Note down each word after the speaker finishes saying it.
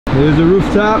Here's the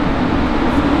rooftop.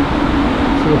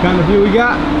 So what kind of view we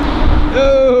got?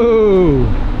 Oh!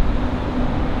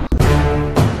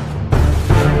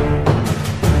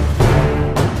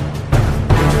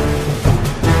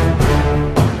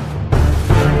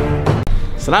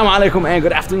 Assalamu alaikum and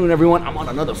good afternoon everyone. I'm on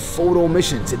another photo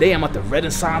mission. Today I'm at the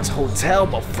Renaissance Hotel,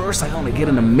 but first I want to get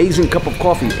an amazing cup of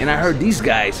coffee, and I heard these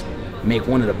guys make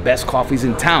one of the best coffees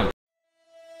in town.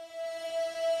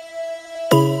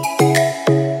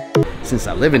 Since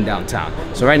I live in downtown.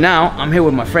 So right now I'm here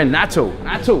with my friend Nato.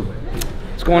 Nato,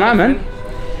 what's going on, man?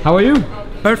 How are you?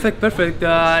 Perfect.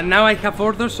 Now I have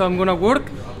orders, so I'm gonna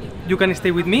work. You can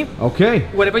stay with me. Okay.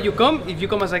 Wherever you come, if you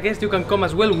come as a guest, you can come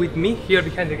as well with me here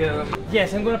behind the camera.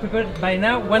 Yes, I'm gonna prepare by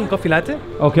now one coffee latte.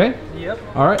 Okay. Yep.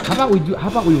 All right. How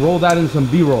about we roll that in some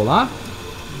B-roll, huh?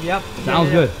 Yep. Sounds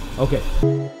good. Okay.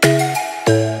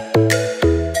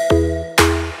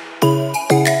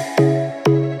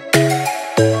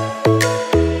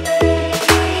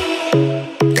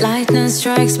 Lightning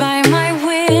strikes by my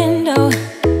window,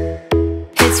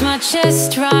 hits my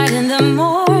chest right in the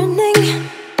morning.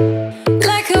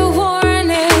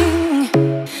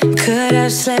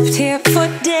 Slept here for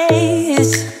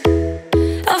days.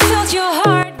 I felt your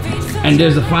heartbeat. And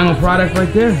there's the final product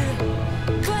right there.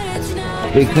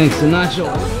 Big thanks to Nacho.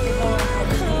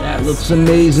 That looks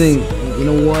amazing. And you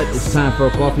know what? It's time for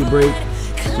a coffee break.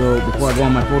 So before I go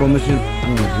on my photo mission,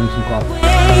 I'm gonna drink some coffee.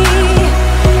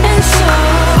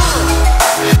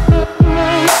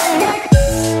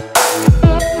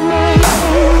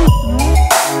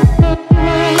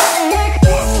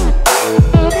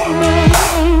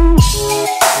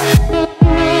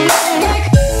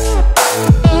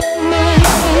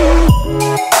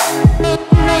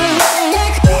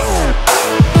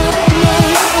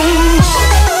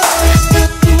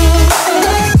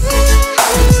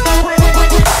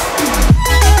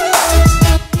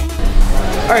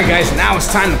 Alright guys, now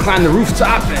it's time to climb the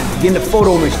rooftop and begin the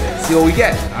photo mission. See what we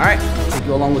get. Alright, I'll take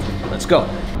you along with me. Let's go.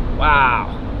 Wow,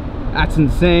 that's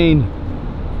insane.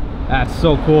 That's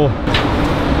so cool.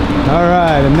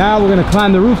 Alright, and now we're gonna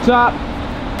climb the rooftop.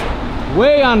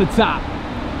 Way on the top.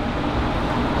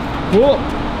 Cool.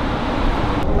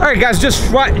 Alright guys,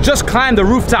 just climbed the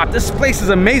rooftop. This place is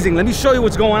amazing. Let me show you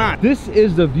what's going on. This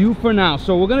is the view for now.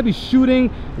 So we're gonna be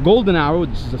shooting golden hour, which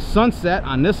is a sunset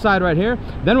on this side right here.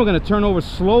 Then we're gonna turn over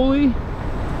slowly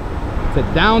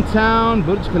to downtown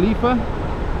Burj Khalifa.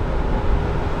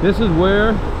 This is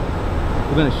where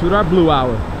we're gonna shoot our blue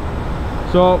hour.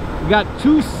 So we got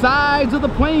two sides of the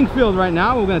playing field right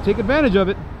now. We're gonna take advantage of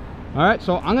it. Alright,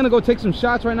 so I'm gonna go take some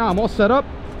shots right now. I'm all set up,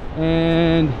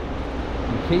 and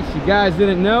in case you guys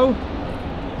didn't know,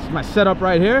 this is my setup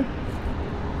right here.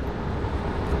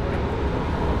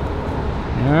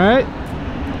 All right,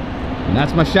 and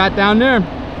that's my shot down there.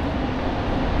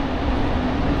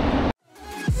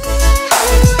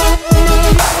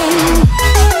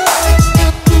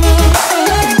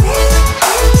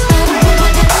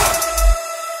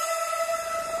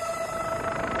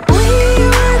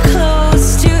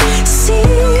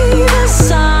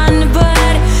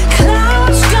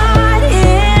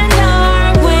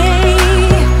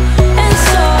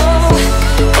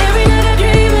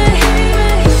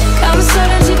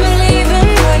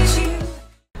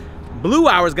 Blue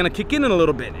hour is gonna kick in a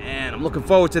little bit, and I'm looking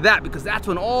forward to that because that's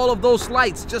when all of those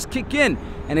lights just kick in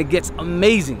and it gets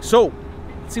amazing. So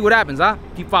let's see what happens, huh?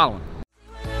 Keep following.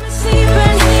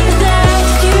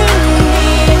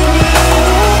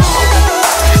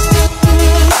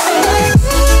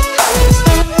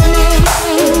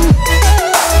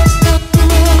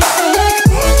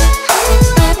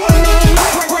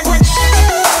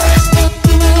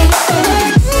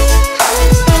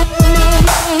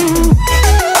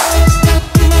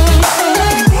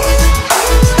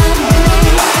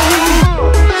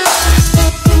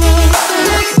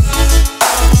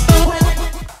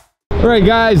 Alright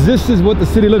guys, this is what the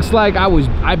city looks like.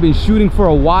 I've been shooting for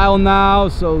a while now,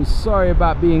 so sorry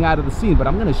about being out of the scene, but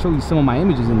I'm going to show you some of my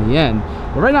images in the end.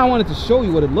 But right now I wanted to show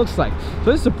you what it looks like.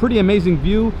 So this is a pretty amazing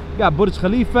view. You got Burj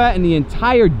Khalifa and the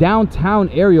entire downtown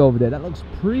area over there. That looks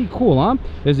pretty cool, huh?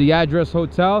 There's the address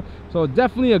hotel. So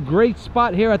definitely a great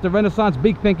spot here at the Renaissance.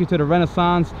 Big thank you to the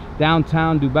Renaissance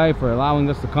downtown Dubai for allowing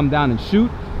us to come down and shoot.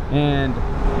 And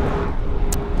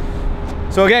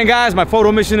so again guys, my photo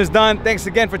mission is done. Thanks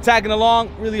again for tagging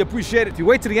along. Really appreciate it. If you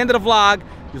wait to the end of the vlog,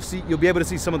 you'll be able to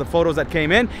see some of the photos that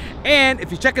came in. And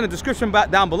if you check in the description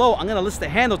down below, I'm gonna list the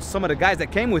handles to some of the guys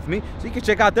that came with me, so you can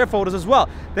check out their photos as well.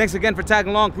 Thanks again for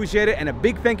tagging along, appreciate it. And a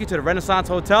big thank you to the Renaissance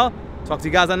Hotel. Talk to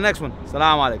you guys on the next one.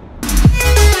 Assalamu alaikum.